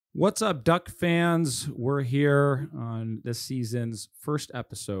What's up, Duck fans? We're here on this season's first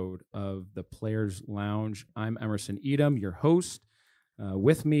episode of the Players Lounge. I'm Emerson Edom, your host.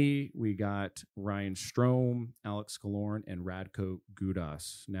 With me, we got Ryan Strome, Alex Killorn, and Radko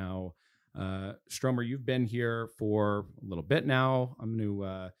Gudas. Now, Stromer, you've been here for a little bit now. I'm going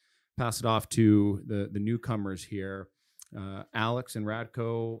to pass it off to the newcomers here. Alex and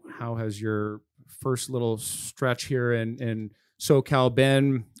Radko, how has your first little stretch here in SoCal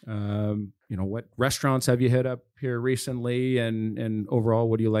been? What restaurants have you hit up here recently, and overall,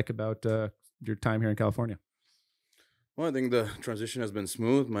 what do you like about your time here in California? Well, I think the transition has been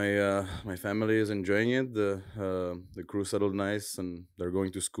smooth. My family is enjoying it. The crew settled nice, and they're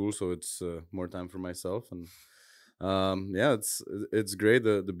going to school, so it's more time for myself. And yeah, it's great.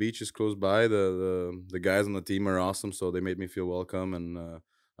 The beach is close by. The guys on the team are awesome, so they made me feel welcome, and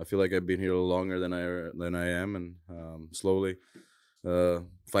I feel like I've been here a little longer than I am, and slowly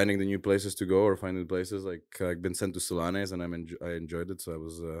finding the new places to go or finding places like I've been sent to Solanes, and I enjoyed it. So it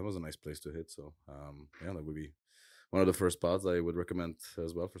was a nice place to hit. So yeah, that would be one of the first spots I would recommend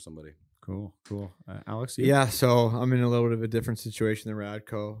as well for somebody. Cool. Alex, you? Yeah, so I'm in a little bit of a different situation than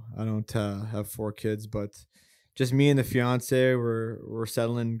Radko. I don't have 4 kids, but just me and the fiance, we're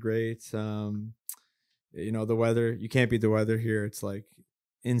settling great. The weather, you can't beat the weather here. It's like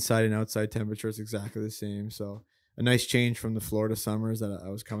inside and outside temperature is exactly the same. So a nice change from the Florida summers that I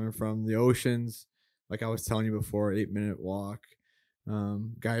was coming from. The oceans, like I was telling you before, 8-minute walk.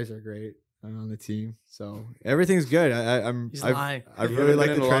 Guys are great on the team, so everything's good. I really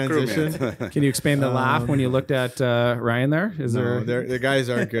like the transition. Can you explain the laugh when you looked at Ryan there? The guys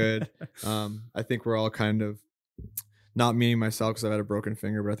are good. I think we're all kind of, not me myself because I've had a broken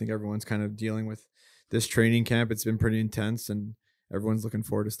finger, but I think everyone's kind of dealing with this training camp. It's been pretty intense, and everyone's looking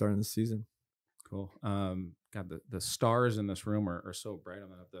forward to starting the season. Cool. God, the stars in this room are so bright. I'm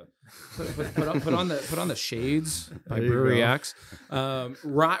gonna have to put on the shades by Brewery X.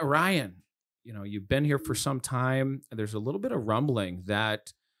 Ryan, you've been here for some time. There's a little bit of rumbling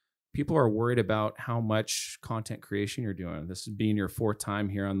that people are worried about how much content creation you're doing. This is being your 4th time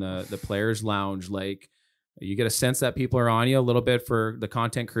here on the Players Lounge. Like, you get a sense that people are on you a little bit for the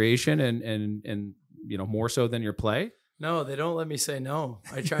content creation and more so than your play. No, they don't let me say no.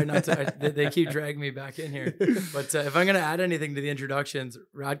 I try not to. They keep dragging me back in here. But if I'm going to add anything to the introductions,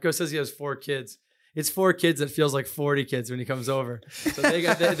 Radko says he has 4 kids. It's 4 kids that feels like 40 kids when he comes over. So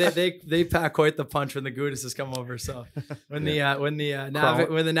they pack quite the punch when the Gudases come over. So when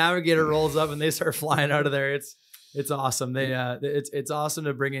the navigator rolls up and they start flying out of there, it's awesome. It's awesome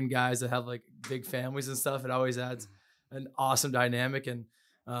to bring in guys that have like big families and stuff. It always adds an awesome dynamic. And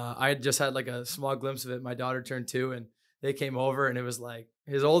I just had like a small glimpse of it. My daughter turned 2 and they came over, and it was like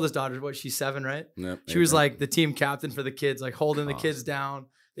his oldest daughter, she's 7, right? Yep, she was like the team captain for the kids, like holding the kids down.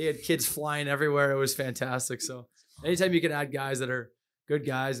 They had kids flying everywhere. It was fantastic. So anytime you can add guys that are good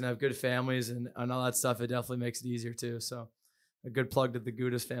guys and have good families and all that stuff, it definitely makes it easier too. So a good plug to the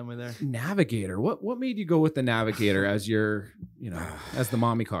Gudas family there. Navigator. What made you go with the Navigator as your, as the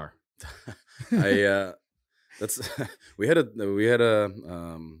mommy car? We had a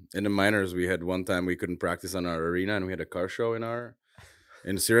in the minors, we had one time we couldn't practice on our arena, and we had a car show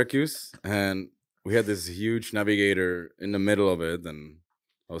in Syracuse, and we had this huge Navigator in the middle of it, and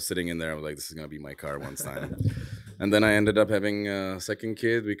I was sitting in there. I was like, this is gonna be my car one time. And then I ended up having a second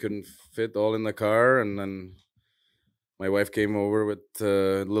kid. We couldn't fit all in the car, and then my wife came over with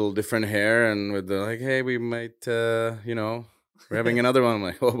a little different hair, and with the hey, we might we're having another one. I'm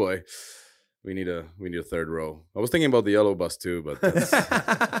like, oh boy. We need a 3rd row. I was thinking about the yellow bus too, but that's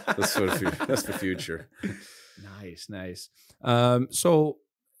for the future. Nice. So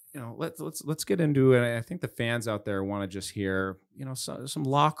let's get into it. I think the fans out there want to just hear some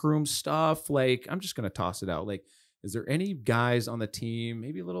locker room stuff. Like, I'm just gonna toss it out. Like, is there any guys on the team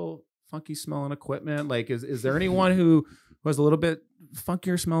maybe a little funky smelling equipment? Like, is there anyone who has a little bit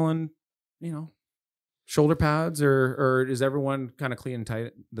funkier smelling shoulder pads, or is everyone kind of clean and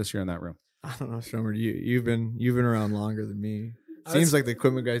tight this year in that room? I don't know, Stromer. You've been around longer than me. Seems like the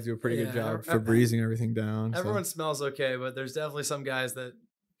equipment guys do a pretty good job for breezing everything down. Everyone smells okay, but there's definitely some guys that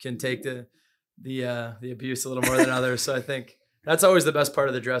can take the abuse a little more than others. So I think that's always the best part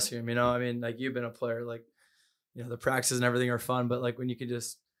of the dressing room. I mean, like, you've been a player, like, the practices and everything are fun, but like when you can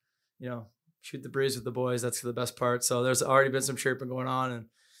just shoot the breeze with the boys, that's the best part. So there's already been some chirping going on, and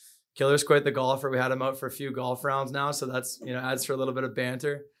Killer's quite the golfer. We had him out for a few golf rounds now, so that's adds for a little bit of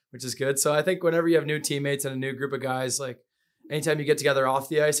banter, which is good. So I think whenever you have new teammates and a new group of guys, like anytime you get together off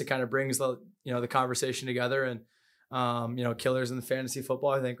the ice, it kind of brings the conversation together. And Killer's in the fantasy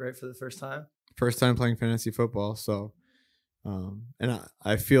football, I think, right, for the first time. First time playing fantasy football. So And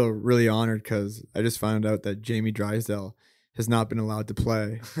I feel really honored because I just found out that Jamie Drysdale has not been allowed to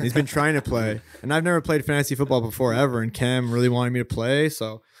play. He's been trying to play, and I've never played fantasy football before ever. And Cam really wanted me to play,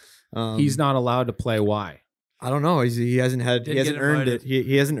 so He's not allowed to play. Why? I don't know. He hasn't earned it.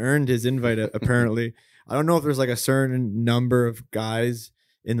 He hasn't earned his invite apparently. I don't know if there's like a certain number of guys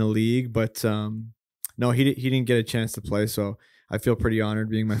in the league, but no, he didn't get a chance to play. So I feel pretty honored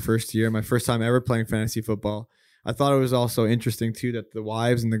being my first year, my first time ever playing fantasy football. I thought it was also interesting too that the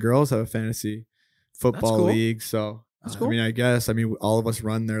wives and the girls have a fantasy football cool. league. So That's cool. I mean, all of us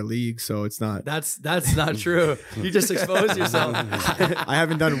run their league, so it's not. That's not true. You just exposed yourself. I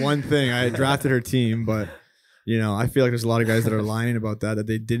haven't done one thing. I drafted her team, but I feel like there's a lot of guys that are lying about that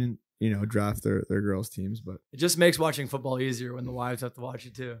they didn't, draft their girls' teams. But It just makes watching football easier when the wives have to watch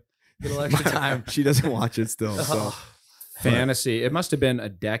it too. Get a little extra time. she doesn't watch it still. So. Fantasy. It must have been a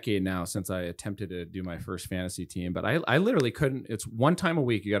decade now since I attempted to do my first fantasy team, but I literally couldn't. It's one time a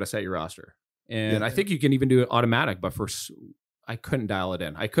week. You got to set your roster. And I think you can even do it automatic, but I couldn't dial it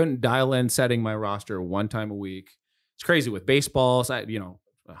in. I couldn't dial in setting my roster one time a week. It's crazy with baseball,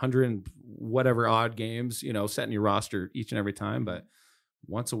 100 and whatever odd games, setting your roster each and every time. But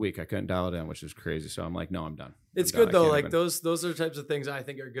once a week, I couldn't dial it in, which is crazy. So I'm like, no, I'm done. It's good though. Like those are the types of things I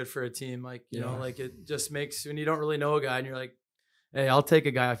think are good for a team. Like, like it just makes, when you don't really know a guy and you're like, hey, I'll take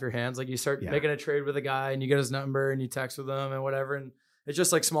a guy off your hands. Like you start making a trade with a guy and you get his number and you text with him and whatever. And it's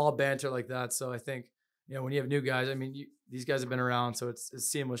just like small banter like that. So I think, when you have new guys, I mean, these guys have been around, so it's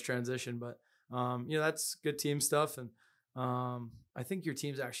seamless transition. But that's good team stuff. And I think your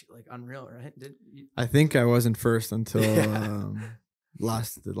team's actually like unreal, right? I think I wasn't first until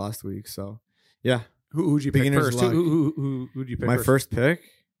last week. So yeah, who'd you pick first? Who'd you pick? My first pick?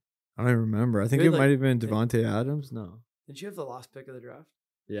 I don't even remember. I think it might have been Devontae Adams. No, did you have the last pick of the draft?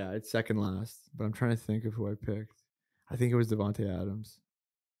 Yeah, it's second last. But I'm trying to think of who I picked. I think it was Devontae Adams.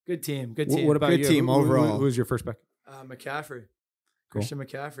 Good team. Good team. What about good you? team overall. Who was your first pick? McCaffrey. Cool. Christian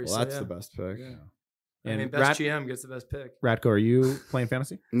McCaffrey. Well, that's the best pick. Yeah. And best GM gets the best pick. Radko, are you playing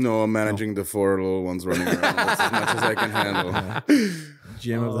fantasy? No, I'm managing the 4 little ones running around. That's as much as I can handle.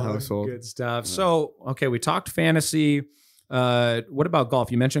 GM of the household. Good stuff. So, okay, we talked fantasy. What about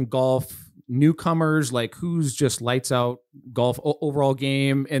golf? You mentioned golf. Newcomers, like who's just lights out golf overall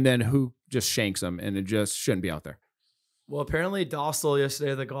game, and then who just shanks them and it just shouldn't be out there. Well, apparently Dostal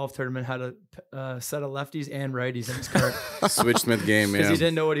yesterday at the golf tournament had a set of lefties and righties in his cart. Switched mid-game, because he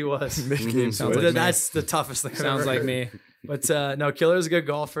didn't know what he was. Sounds like that's the toughest thing. Sounds like me. But no, Killor's a good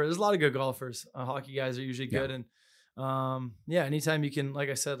golfer. There's a lot of good golfers. Hockey guys are usually good, and anytime you can, like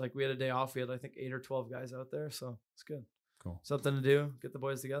I said, like we had a day off. We had I think 8 or 12 guys out there, so it's good. Cool. Something to do. Get the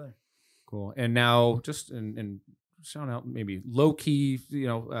boys together. Cool. And now, just in sound out maybe low key,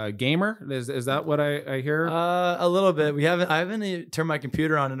 gamer. Is that what I hear? A little bit. I haven't turned my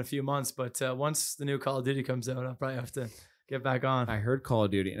computer on in a few months, but once the new Call of Duty comes out, I'll probably have to get back on. I heard Call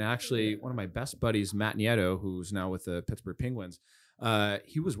of Duty, and actually one of my best buddies, Matt Nieto, who's now with the Pittsburgh Penguins,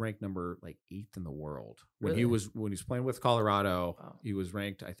 he was ranked number 8th in the world when he was playing with Colorado. Wow. He was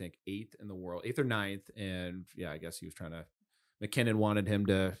ranked, I think, 8th in the world, 8th or 9th, and I guess he was trying to. McKinnon wanted him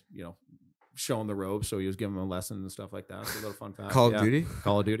to, show him the ropes, so he was giving him a lesson and stuff like that. So a little fun fact. Call of Duty?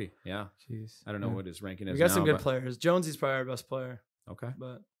 Call of Duty, yeah. Jeez. I don't know what his ranking is. We got some good but... players. Jonesy's probably our best player. Okay.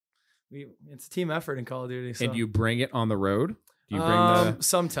 But it's a team effort in Call of Duty. So. And do you bring it on the road? Do you bring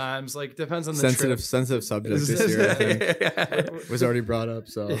sometimes, like depends on the sensitive subject this year, I think. Was already brought up,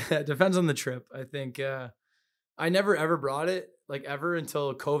 so. Yeah, it depends on the trip. I think I never ever brought it, like ever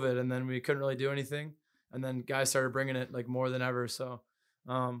until COVID, and then we couldn't really do anything. And then guys started bringing it like more than ever. So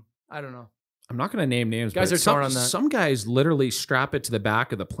I don't know. I'm not going to name names. Guys are torn on that. Some guys literally strap it to the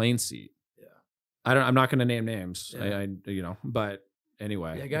back of the plane seat. Yeah. I'm not going to name names. Yeah. But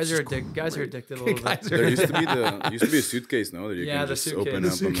anyway. Yeah, guys are addicted a little bit. There used to be a suitcase, no? That you can just open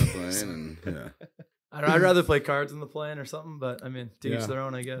up on the plane and I'd rather play cards on the plane or something, but I mean, to each their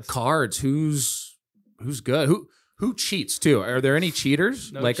own, I guess. Cards. Who's good? Who cheats too? Are there any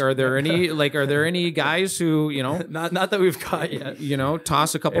cheaters? Are there any guys who, not that we've caught yet,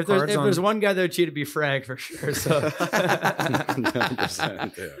 toss a couple cards if on? There's one guy that would cheat, it'd be Frank for sure. So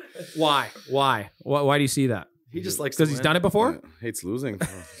 100%, yeah. Why do you see that? He just likes because he's done it before. Yeah, hates losing.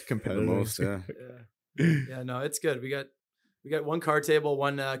 Competitive the most, yeah. No, it's good. We got one card table,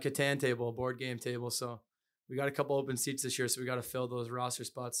 one Catan table, board game table. So we got a couple open seats this year. So we got to fill those roster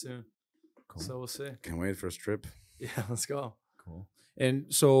spots soon. Cool. So we'll see. Can't wait for a trip. Yeah, let's go. Cool.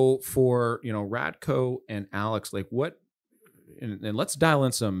 And so for, Radko and Alex, like what, and let's dial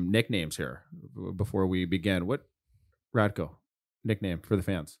in some nicknames here before we begin. What, Radko, nickname for the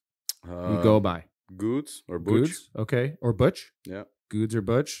fans? You go by. Goods or Butch. Goods, okay, or Butch. Yeah. Goods or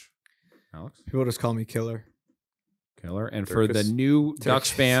Butch. Alex. People just call me Killer. Killer. And for the Turkish. new Ducks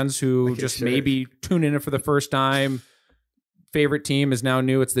fans who Like a just shirt. maybe tune in for the first time, favorite team is now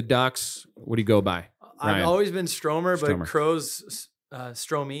new. It's the Ducks. What do you go by? I've Ryan. always been Stromer, Stromer. but Crow's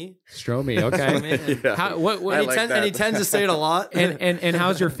Strome. Strome. Okay. Strome. Yeah. How, what, I And, like and he that. tends to say it a lot. and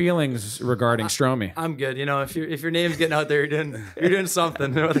how's your feelings regarding Strome? I'm good. You know, if your name's getting out there, you're doing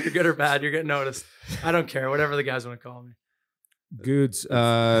something. Whether you're good or bad, you're getting noticed. I don't care. Whatever the guys want to call me. Goods.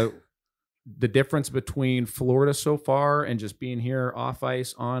 The difference between Florida so far and just being here off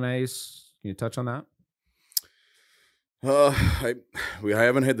ice, on ice. Can you touch on that? I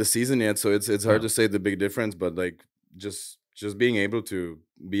haven't hit the season yet, so it's hard Yeah. to say the big difference. But like just being able to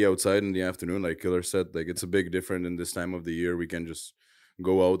be outside in the afternoon, like Killer said, like it's a big difference in this time of the year. We can just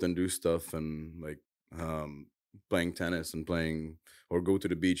go out and do stuff and like playing tennis and playing or go to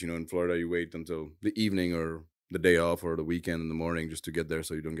the beach. You know, in Florida, you wait until the evening or the day off or the weekend in the morning just to get there,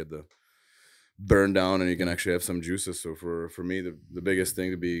 so you don't get the burn down and you can actually have some juices. So for me, the biggest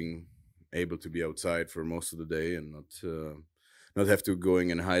thing to being able to be outside for most of the day and not have to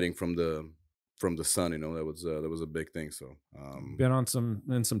going and hiding from the sun, you know, that was a big thing. So Been on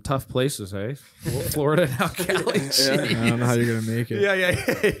in some tough places, eh? Florida, now Cali. I don't know how you're gonna make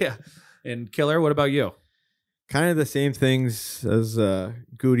it. Yeah. And Killer, what about you? Kind of the same things as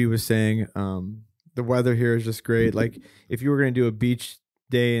Goody was saying. The weather here is just great. Like if you were gonna do a beach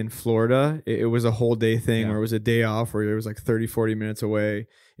day in Florida, it was a whole day thing, Yeah. or it was a day off where it was like 30-40 minutes away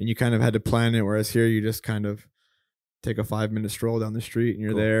and you kind of had to plan it, whereas here you just kind of take a 5-minute stroll down the street and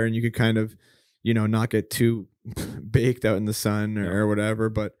you're Cool. there, and you could kind of, you know, not get too baked out in the sun or whatever.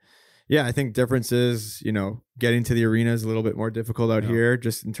 But yeah, I think difference is, you know, getting to the arena is a little bit more difficult out Yeah. here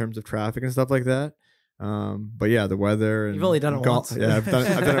just in terms of traffic and stuff like that. But yeah, the weather and You've only done it once. Yeah, I've done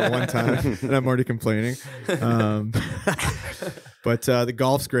it one time and I'm already complaining. But the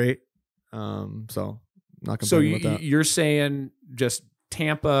golf's great. So not So complaining about that. you're saying just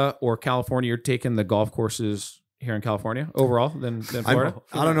Tampa or California, you're taking the golf courses here in California overall than Florida?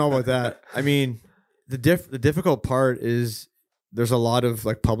 I don't know about that. I mean, the difficult part is there's a lot of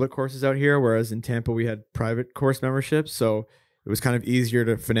like public courses out here, whereas in Tampa we had private course memberships. So it was kind of easier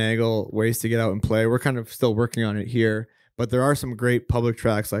to finagle ways to get out and play. We're kind of still working on it here, but there are some great public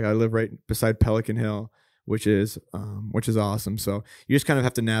tracks. Like I live right beside Pelican Hill, which is awesome. So you just kind of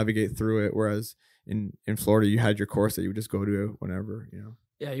have to navigate through it. Whereas in Florida, you had your course that you would just go to whenever, you know.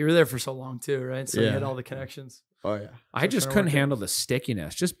 Yeah, you were there for so long too, right? So you Yeah. had all the connections. Oh yeah. I just trying to couldn't work it. handle the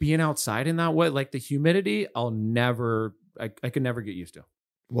stickiness. Just being outside in that way, like the humidity, I could never get used to.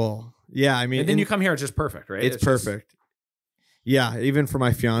 Well, yeah. I mean, And then you come here, it's just perfect, right? It's just- perfect. Yeah, even for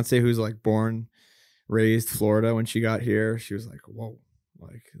my fiance, who's like born, raised Florida, when she got here, she was like, "Whoa,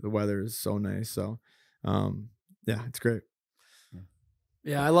 like the weather is so nice." So, yeah, it's great.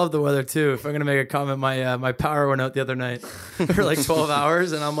 Yeah, I love the weather too. If I'm gonna make a comment, my power went out the other night for like 12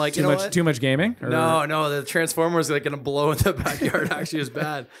 hours, and I'm like, you know what? too much gaming? Or- No, the transformer was like gonna blow in the backyard. Actually, it was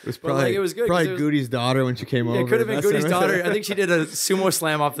bad. It was But, probably like, it was good 'cause Probably it was- Goody's daughter when she came over. Yeah, it could have been messing Goody's with daughter. it. I think she did a sumo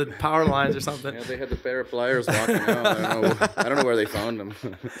slam off the power lines or something. yeah, they had the pair of pliers walking out. I don't know where they found them.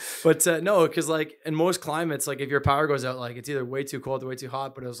 But no, because like in most climates, like if your power goes out, like it's either way too cold or way too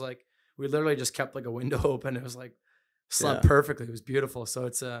hot. But it was like we literally just kept like a window open. It was like slept Yeah. perfectly. It was beautiful. So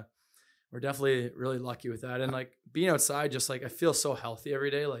it's we're definitely really lucky with that. And like being outside, just like I feel so healthy every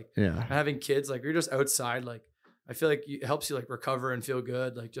day. Like Yeah, having kids, like you're just outside. Like I feel like it helps you like recover and feel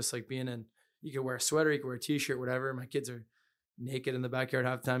good. Like just like being in, you can wear a sweater, you can wear a t-shirt, whatever. My kids are naked in the backyard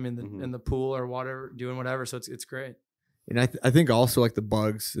half the time in the Mhm. in the pool or water, doing whatever. So it's great. and I think also like the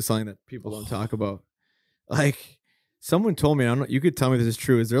bugs is something that people don't talk about. Like someone told me, I don't know, you could tell me this is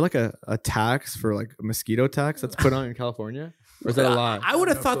true. Is there like a tax for like a mosquito tax that's put on in California, or is that a lie? I would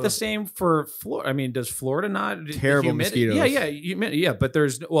have No thought clue. the same for Florida. I mean, does Florida not? The Terrible humidity- mosquitoes. Yeah. But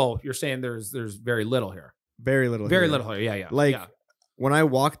you're saying there's very little here. Very little. Very here. little here. Yeah. Like yeah. when I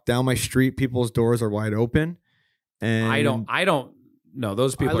walk down my street, people's doors are wide open, and I don't. No,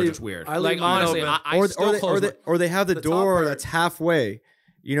 those people are leave- just weird. I leave Like mine honestly, open. I still close my- or they have the the top door part. that's halfway.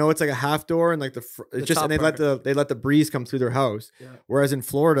 You know, it's like a half door, and like it's The just, top and they let the breeze come through their house. Yeah. Whereas in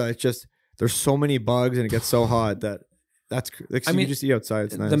Florida, it's just there's so many bugs, and it gets so hot that like I you mean, just eat outside.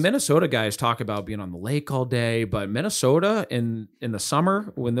 It's nice. The Minnesota guys talk about being on the lake all day, but Minnesota in the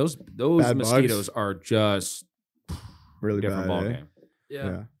summer when those Bad mosquitoes bugs. are just really different bad. ballgame. Yeah.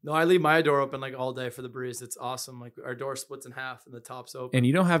 Yeah. No, I leave my door open like all day for the breeze. It's awesome. Like our door splits in half and the top's open. And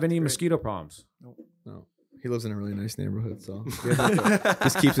you don't have any Great. mosquito problems. No. He lives in a really nice neighborhood, so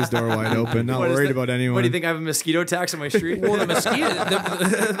just keeps his door wide open. Not worried about anyone. What do you think? I have a mosquito tax on my street? Well,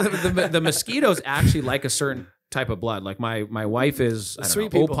 the mosquitoes actually like a certain type of blood. Like my wife is Sweet O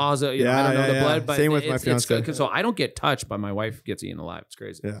people. positive. Yeah, I don't know the yeah. blood, but Same with my it's fiance. good. So I don't get touched, but my wife gets eaten alive. It's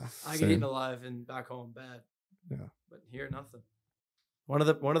crazy. Yeah, I get same. eaten alive and back home bad. Yeah. But here nothing. One of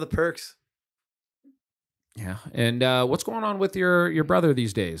the perks. Yeah. And what's going on with your brother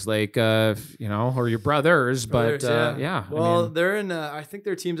these days? Like, or your brothers, Brothers, but yeah. Well, they're in. I think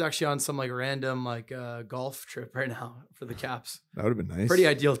their team's actually on some like random golf trip right now for the Caps. That would have been nice. Pretty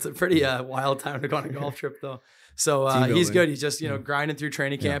ideal. Pretty wild time to go on a golf trip though. So Team he's building. good. He's just grinding through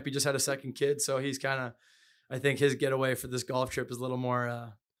training camp. He just had a second kid, so he's kind of. I think his getaway for this golf trip is a little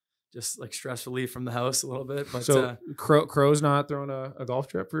more. Just like stress relief from the house a little bit. But so Crow's not throwing a golf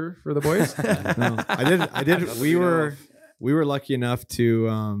trip for the boys. No, I did. We were lucky enough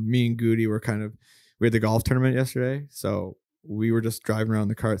to me and Goody were we had the golf tournament yesterday, so we were just driving around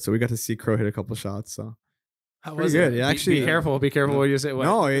the cart, so we got to see Crow hit a couple shots. So how pretty was good. it? Yeah, actually, be careful what you say. What?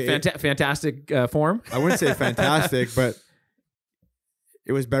 No, fantastic form. I wouldn't say fantastic, but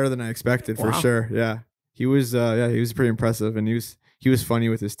it was better than I expected for Wow. sure. Yeah, he was pretty impressive, and he was funny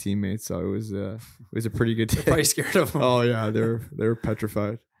with his teammates, so it was a pretty good day. Probably scared of him. Oh yeah, they were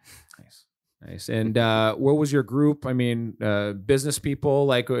petrified. Nice. And what was your group? I mean, business people.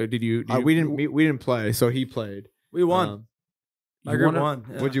 Like, did you? We didn't play, so he played. We won. My you group won? won.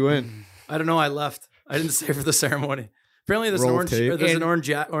 Yeah. What'd you win? I don't know. I left. I didn't stay for the ceremony. Apparently, there's Roll an tape.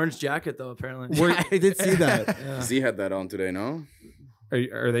 orange jacket though. Apparently, I did see that. Yeah. Z had that on today, no?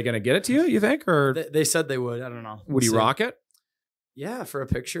 Are they going to get it to you? You think, or They said they would. I don't know. would you We'll see. rock it? Yeah, for a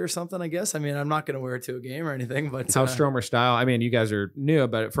picture or something, I guess. I mean, I'm not going to wear it to a game or anything, but How Stromer style? I mean, you guys are new,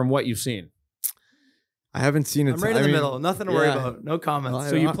 but from what you've seen, I haven't seen it. I'm right in the middle. Nothing to worry about. No comments.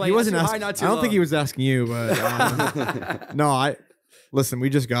 So you play- He wasn't Not too high, asking. not too I don't low. think he was asking you, but no. Listen. We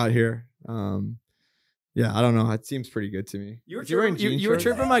just got here. Yeah, I don't know. It seems pretty good to me. You were Is he wearing tripping, jean you were shorts?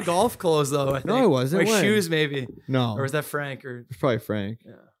 tripping my golf clothes though. I think. No, I wasn't. My When? shoes maybe, No, or was that Frank? Or it's probably Frank.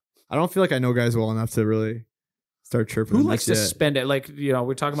 Yeah. I don't feel like I know guys well enough to really start chirping. who them likes just to yet. spend it? Like,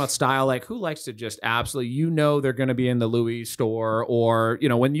 we're talking about style. Like, who likes to just absolutely? They're going to be in the Louis store, or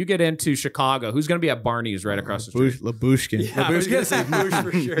when you get into Chicago, who's going to be at Barney's right across the street? Labushkin. yeah, I was gonna say Bush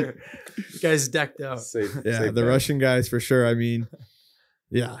for sure. This guy's decked out. Yeah, the Russian guys for sure. I mean,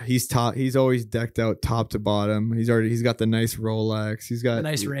 yeah, he's always decked out top to bottom. He's got the nice Rolex. He's got A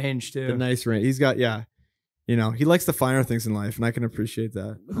nice range too. the nice range. He's got he likes the finer things in life, and I can appreciate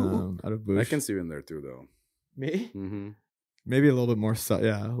that out of Bush. I can see you in there too, though. Me? Mm-hmm. Maybe a little bit more subtle.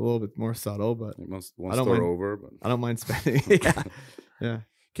 Yeah, a little bit more subtle, but One I don't store mind- over, but I don't mind spending. yeah.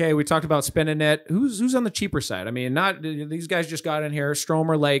 Okay, we talked about spending it. Who's on the cheaper side? I mean, not these guys just got in here.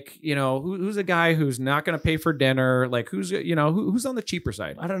 Stromer, like, who's a guy who's not going to pay for dinner? Like, who's on the cheaper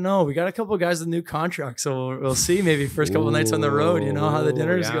side? I don't know. We got a couple of guys with new contracts, so we'll see. Maybe first couple of nights on the road. How the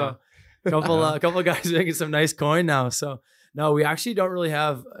dinners yeah. go. Couple of guys making some nice coin now. So no, we actually don't really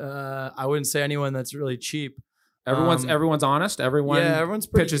have. I wouldn't say anyone that's really cheap. Everyone's honest. Everyone's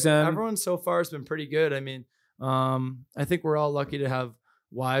pretty pitches good. in. Everyone so far has been pretty good. I mean, I think we're all lucky to have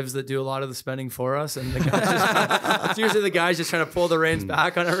wives that do a lot of the spending for us, and the guys it's usually the guys just trying to pull the reins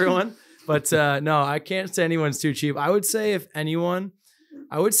back on everyone. But no, I can't say anyone's too cheap. I would say if anyone,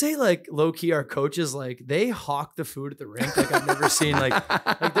 I would say like low key our coaches, like they hawk the food at the rink like I've never seen.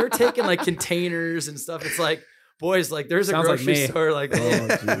 Like they're taking like containers and stuff. It's like, boys, like there's a Sounds like grocery me. store, like geez.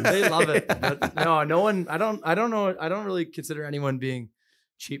 they love it. But no one. I don't know. I don't really consider anyone being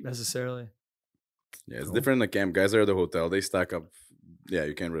cheap necessarily. yeah, it's different in the camp. Guys are at the hotel. They stack up. Yeah,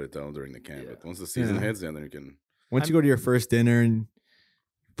 you can't really tell during the camp, but once the season Yeah. hits, then you can. Once you go to your first dinner and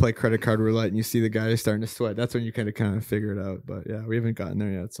play credit card roulette and you see the guys starting to sweat, that's when you kind of figure it out. But yeah, we haven't gotten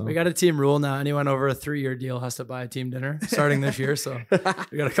there yet. So We got a team rule now. Anyone over a 3-year deal has to buy a team dinner starting this year. So we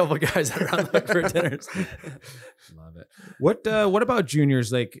got a couple of guys that are on the for dinners. Love it. What about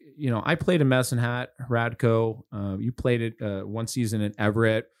juniors? Like, I played in Medicine Hat, Radko. You played it one season in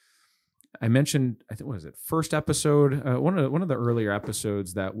Everett. I mentioned, I think, what was it, first episode, one of the earlier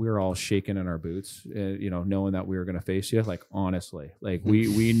episodes that we were all shaking in our boots, knowing that we were going to face you. Like, honestly, like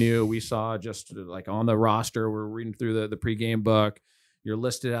we knew, we saw just like on the roster, we're reading through the pregame book. You're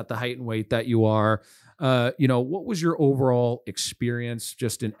listed at the height and weight that you are. What was your overall experience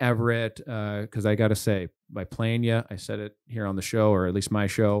just in Everett? Because I got to say, by playing you, I said it here on the show, or at least my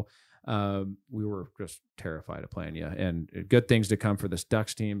show, we were just terrified of playing you, and good things to come for this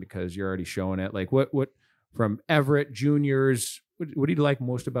Ducks team because you're already showing it. Like what from Everett juniors, what do you like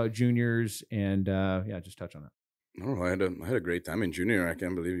most about juniors? And just touch on it. Oh, I had a great time in junior. I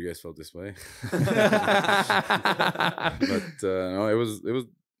can't believe you guys felt this way. But no,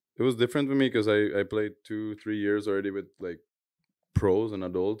 it was different for me because I played 2-3 years already with like pros and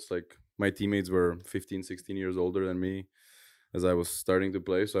adults. Like my teammates were 15, 16 years older than me as I was starting to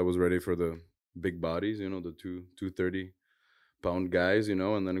play, so I was ready for the big bodies, the 230-pound guys, and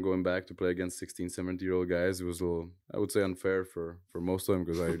then going back to play against 16, 17-year-old guys, it was a little, I would say, unfair for most of them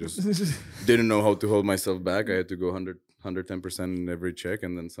because I just didn't know how to hold myself back. I had to go 110% in every check,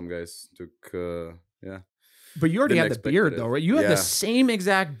 and then some guys took, But you already Didn't had the expect beard, it. though, right? You have Yeah. the same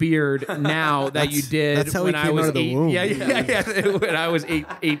exact beard now that you did that's how when he I came was out of the 8. womb. Yeah. When I was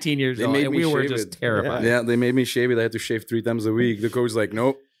 18 years They old, made and me we were shave just it. terrified. Yeah, they made me shave it. I had to shave 3 times a week. The coach's like,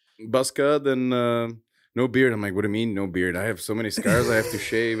 nope, buzz cut and no beard. I'm like, what do you mean no beard? I have so many scars. I have to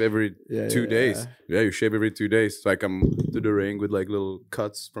shave every 2 days. Yeah, you shave every 2 days. So I come to the ring with like little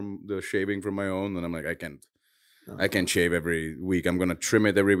cuts from the shaving from my own, and I'm like, I can't shave every week. I'm gonna trim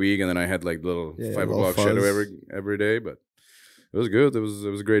it every week, and then I had like little 5 little o'clock shadow fuzz. every day. But it was good. It was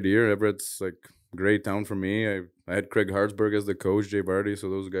a great year. Everett's like great town for me. I had Craig Hartsburg as the coach, Jay Vardy. So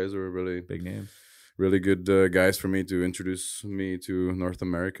those guys were really Big name. really good guys for me to introduce me to North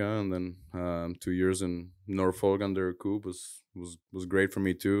America. And then 2 years in Norfolk under Coop was great for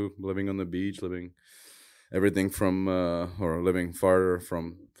me too. Living on the beach, living everything from or living farther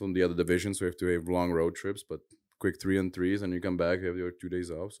from the other divisions. So we have to have long road trips, but quick 3-on-3s, and you come back, you have your 2 days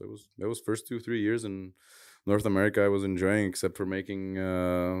off. So that was first 2-3 years in North America I was enjoying, except for making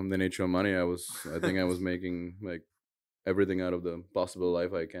the NHL money. I think I was making like everything out of the possible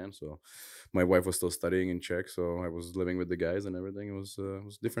life I can. So my wife was still studying in Czech, so I was living with the guys and everything. It was a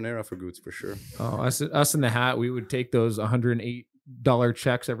different era for Goots for sure. Oh, us in the hat, we would take those $108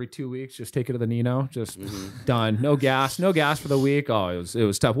 checks every 2 weeks. Just take it to the Nino. Just done. No gas for the week. Oh, it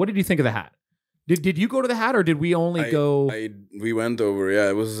was tough. What did you think of the hat? Did you go to the hat, or did we only go? We went over. Yeah,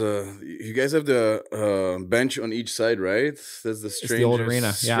 it was. You guys have the bench on each side, right? That's the strangest, the old arena.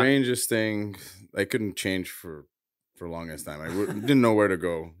 Yeah. Strangest thing. I couldn't change for longest time. I didn't know where to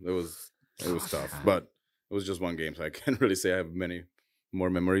go. It was tough, but it was just one game, so I can't really say I have many more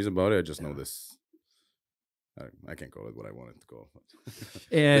memories about it. I just know this. I can't call it what I wanted to call it.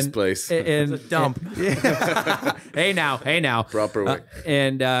 And this place. and It's a dump. Hey now. Proper way.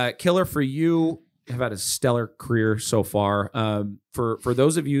 And Killer, for you, have had a stellar career so far. For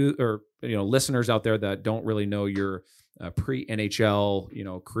those of you or listeners out there that don't really know your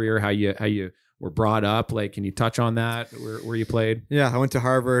pre-NHL career, how you were brought up, like, can you touch on that? Where you played? Yeah, I went to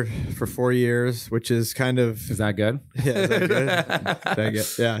Harvard for 4 years, which is kind of Is that good? yeah. Is that good? Did I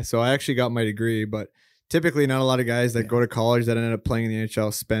get- yeah. So I actually got my degree, but typically not a lot of guys that go to college that end up playing in the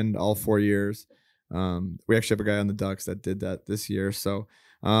NHL spend all 4 years. We actually have a guy on the Ducks that did that this year. So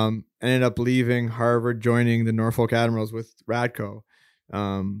ended up leaving Harvard, joining the Norfolk Admirals with Radko.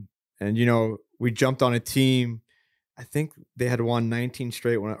 And we jumped on a team. I think they had won 19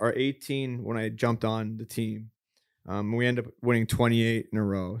 straight or 18 when I jumped on the team. We ended up winning 28 in a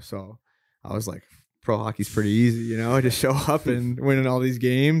row. So I was like, pro hockey's pretty easy, just show up and winning all these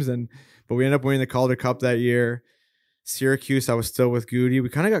games. But we ended up winning the Calder Cup that year. Syracuse, I was still with Goody. We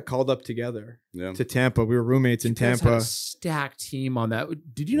kind of got called up together to Tampa. We were roommates in You guys Tampa. had a stacked team on that.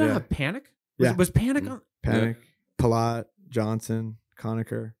 Did you not have Panic? Was Panic on? Panic, Palat, Johnson,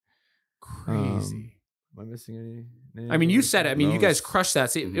 Conacher. Crazy. Am I missing any names? I mean, you said it. I mean, No, you guys it's- crushed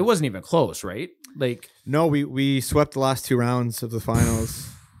that. See, it wasn't even close, right? Like, No, we swept the last 2 rounds of the finals.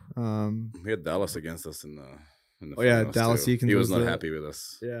 We had Dallas against us in the Oh, yeah, finals, Dallas too. Eakins He was was not the- happy with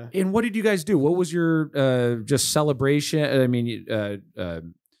us. Yeah. and what did you guys do? What was your just celebration? I mean,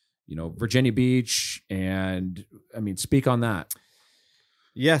 Virginia Beach, and I mean, speak on that.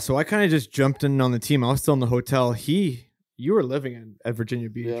 Yeah, so I kind of just jumped in on the team. I was still in the hotel. You were living at Virginia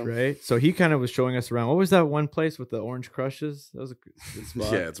Beach, right? So he kind of was showing us around. What was that one place with the Orange Crushes? That was a good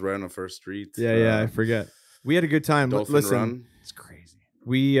spot. Yeah, it's right on the first street. Yeah, I forget. We had a good time. Dolphin Listen, Run. It's crazy.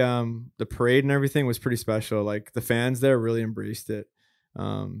 we the parade and everything was pretty special. Like the fans there really embraced it.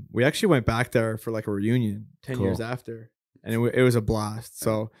 We actually went back there for like a reunion 10 Cool. years after, and it was a blast.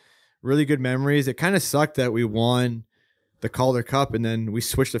 So really good memories. It kind of sucked that we won the Calder Cup and then we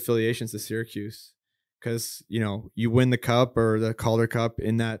switched affiliations to Syracuse because you win the cup or the Calder Cup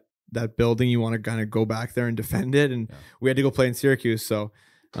in that building, you want to kind of go back there and defend it, and we had to go play in Syracuse. So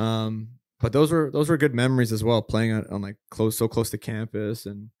but those were good memories as well, playing on like so close to campus.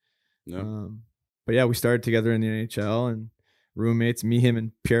 And but yeah, we started together in the NHL and roommates, me, him,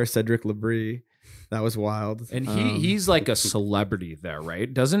 and Pierre Cedric Labrie. That was wild. And he's like a celebrity there,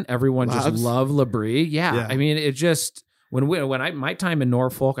 right? Doesn't everyone just Labs? love Labrie? Yeah. Yeah. I mean, it just when my time in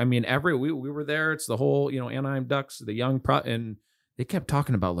Norfolk, I mean, we were there. It's the whole, Anaheim Ducks, the young and they kept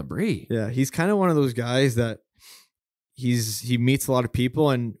talking about Labrie. Yeah, he's kind of one of those guys that he meets a lot of people,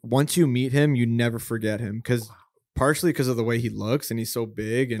 and once you meet him, you never forget him because partially because of the way he looks and he's so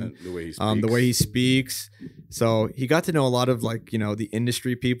big and the way he speaks. So he got to know a lot of the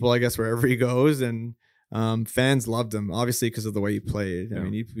industry people, I guess, wherever he goes, and fans loved him obviously because of the way he played. Yeah. I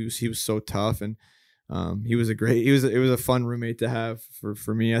mean, he was so tough, and it was a fun roommate to have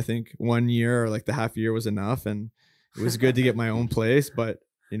for me. I think 1 year or the half year was enough, and it was good to get my own place, but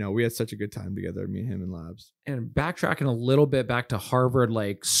we had such a good time together, me and him in labs. And backtracking a little bit back to Harvard,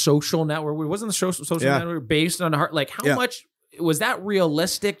 social network, wasn't the social network based on how much was that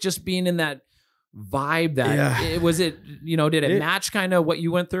realistic? Just being in that vibe, did it match kind of what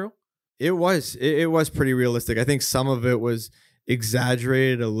you went through? It was pretty realistic. I think some of it was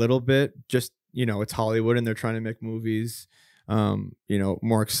exaggerated a little bit. Just it's Hollywood and they're trying to make movies,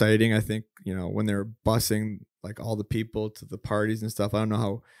 more exciting. I think when they're busing all the people to the parties and stuff. I don't know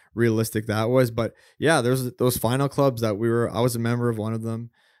how realistic that was, but yeah, there's those final clubs that I was a member of one of them.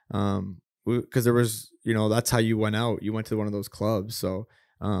 Because there was, that's how you went out. You went to one of those clubs. So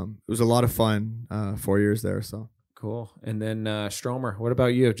it was a lot of fun 4 years there. So cool. And then Strome, what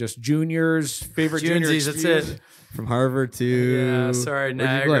about you? Just juniors, favorite juniors? That's it. From Harvard to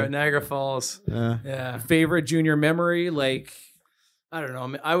Niagara Falls. Yeah. Favorite junior memory, I don't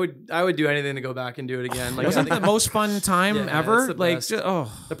know. I would do anything to go back and do it again. Wasn't the most fun time ever?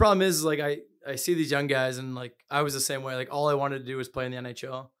 The problem is I see these young guys and I was the same way. All I wanted to do was play in the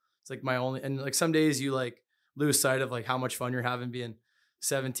NHL. It's my only, and some days you lose sight of how much fun you're having being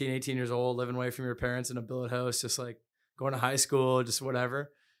 17, 18 years old, living away from your parents in a billet house, just going to high school, just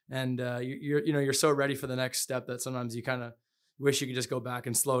whatever. And you're so ready for the next step that sometimes you kind of wish you could just go back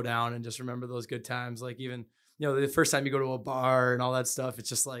and slow down and just remember those good times. Even the first time you go to a bar and all that stuff, it's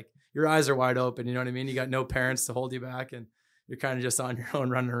just your eyes are wide open. You know what I mean? You got no parents to hold you back, and you're kind of just on your own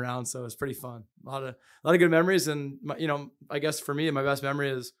running around. So it's pretty fun. A lot of good memories. And I guess for me, my best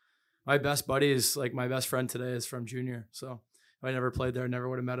memory is my best buddy is my best friend today is from junior. So if I never played there, I never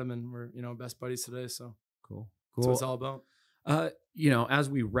would have met him, and we're best buddies today. So cool. That's what it's all about. As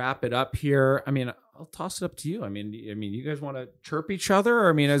we wrap it up here, I mean, I'll toss it up to you. I mean, you guys want to chirp each other? Or,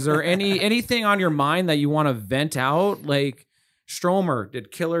 I mean, is there anything on your mind that you want to vent out? Strome,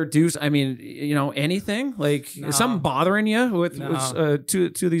 did Killer do? I mean, anything? Is something bothering you with two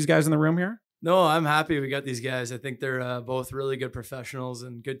of these guys in the room here? No, I'm happy we got these guys. I think they're both really good professionals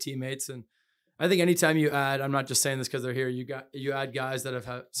and good teammates. And I think anytime you add, I'm not just saying this because they're here. You add guys that have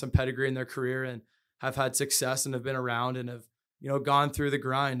had some pedigree in their career and have had success and have been around and have gone through the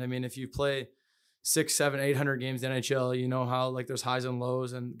grind. I mean, if you play 600, 700, 800 games in the NHL, you know how there's highs and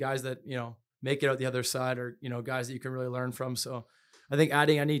lows, and guys that make it out the other side are guys that you can really learn from. So I think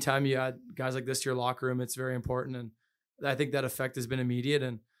adding anytime you add guys like this to your locker room, it's very important, and I think that effect has been immediate.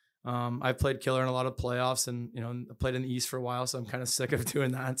 And I've played Killorn in a lot of playoffs, and I played in the East for a while, so I'm kind of sick of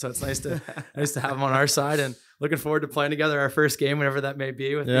doing that. So it's nice to have them on our side, and looking forward to playing together our first game, whenever that may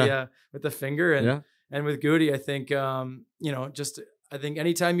be, with the finger and with Goody. I think I think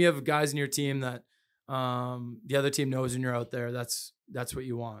anytime you have guys in your team that the other team knows when you're out there, that's what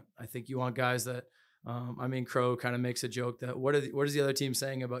you want. I think you want guys that Crow kind of makes a joke that what is the other team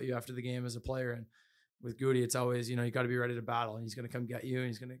saying about you after the game as a player, and with Goody, it's always, you got to be ready to battle, and he's going to come get you, and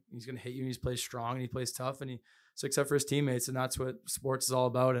he's going to hit you, and he plays strong, and he plays tough, and he sticks up for his teammates, and that's what sports is all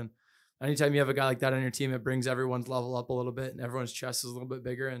about. And anytime you have a guy like that on your team, it brings everyone's level up a little bit, and everyone's chest is a little bit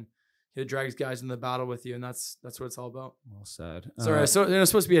bigger, and he drags guys in the battle with you, and that's what it's all about. Well said. Sorry, so it's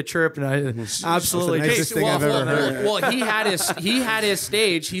supposed to be a chirp, and I absolutely. That's the nicest thing I've ever heard. Well, he had his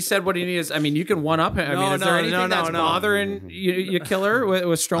stage. He said what he needs. I mean, you can one up him. I mean, is there anything that's bothering you, Killer,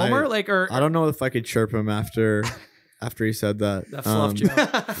 with Strome? Or I don't know if I could chirp him after he said that. That fluffed you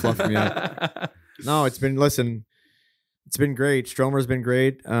up. Fluffed me up. No, it's been great. Stromer's been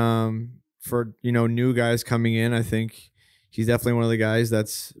great. For new guys coming in, I think he's definitely one of the guys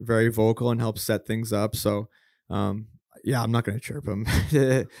that's very vocal and helps set things up. So, I'm not going to chirp him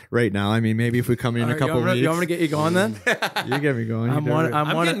right now. I mean, maybe if we come in a couple of weeks. You want me to get you going then? You get me going. I'm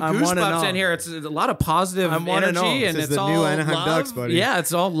getting goosebumps in here. It's a lot of positive energy, and it's the all new Anaheim love. Ducks, buddy. Yeah,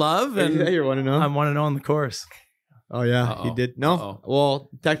 it's all love. And yeah, you want to know? I'm 1-0 on the course. Oh yeah, he did. No, well,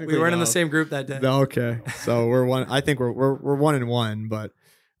 technically we weren't in the same group that day. No, okay, so we're one. I think we're 1-1, but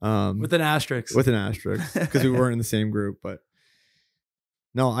with an asterisk. With an asterisk, because we weren't in the same group. But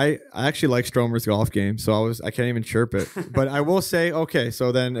no, I actually like Stromer's golf game, so I can't even chirp it. But I will say, okay,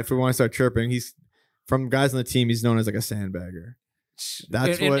 so then if we want to start chirping, he's from guys on the team, he's known as a sandbagger.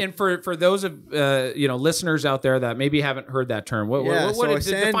 That's and for those of listeners out there that maybe haven't heard that term, what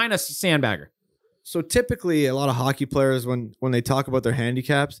define a sandbagger? So typically, a lot of hockey players, when they talk about their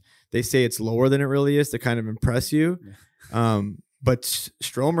handicaps, they say it's lower than it really is to kind of impress you. But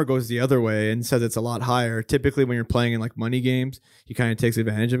Strome goes the other way and says it's a lot higher. Typically, when you're playing in like money games, he kind of takes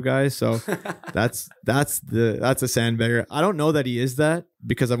advantage of guys. So that's a sandbagger. I don't know that he is that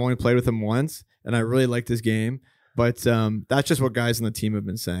because I've only played with him once, and I really like this game. But that's just what guys on the team have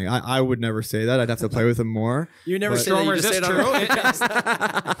been saying. I would never say that. I'd have to play with him more. You never say that. You just say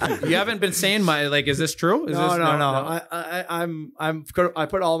it true? You haven't been saying is this true? No. I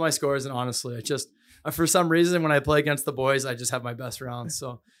put all my scores in. Honestly, I just for some reason when I play against the boys, I just have my best rounds.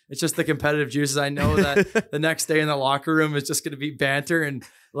 So it's just the competitive juices. I know that the next day in the locker room is just going to be banter and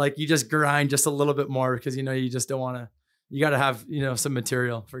like you just grind just a little bit more because you just don't want to. You got to have, some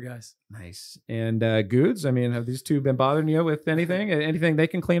material for guys. Nice. And Goods, I mean, have these two been bothering you with anything? Anything they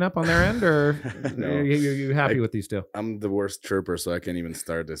can clean up on their end? Or No. are you happy with these two? I'm the worst chirper, so I can't even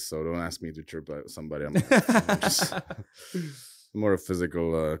start this. So don't ask me to chirp at somebody. I'm just more a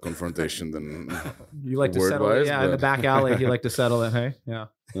physical confrontation than you like to settle it. Yeah, in the back alley, you like to settle it, hey? Yeah.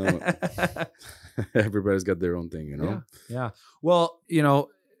 Everybody's got their own thing, Yeah. Well,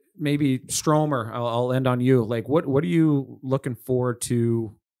 maybe Strome, I'll end on you. Like, what are you looking forward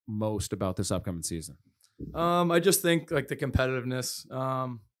to most about this upcoming season? I just think like the competitiveness.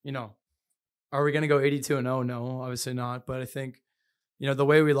 Are we going to go 82-0? No, obviously not. But I think, the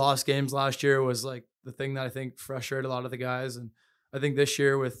way we lost games last year was like the thing that I think frustrated a lot of the guys. And I think this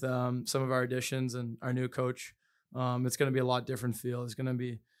year with some of our additions and our new coach, it's going to be a lot different feel. It's going to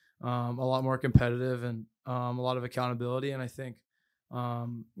be a lot more competitive and a lot of accountability. And I think,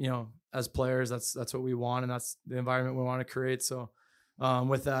 as players, that's what we want, and that's the environment we want to create. So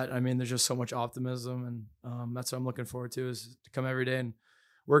with that, I mean, there's just so much optimism, and that's what I'm looking forward to, is to come every day and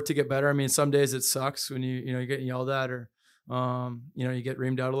work to get better. I mean, some days it sucks when you're getting yelled at or you get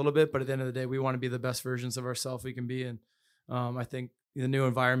reamed out a little bit, but at the end of the day, we want to be the best versions of ourselves we can be. And I think the new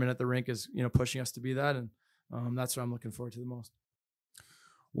environment at the rink is pushing us to be that, and that's what I'm looking forward to the most.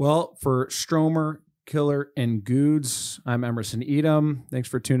 Well, for Strome, Killorn, and Goods, I'm Emerson Edom. Thanks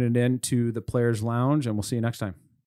for tuning in to the Players Lounge, and we'll see you next time.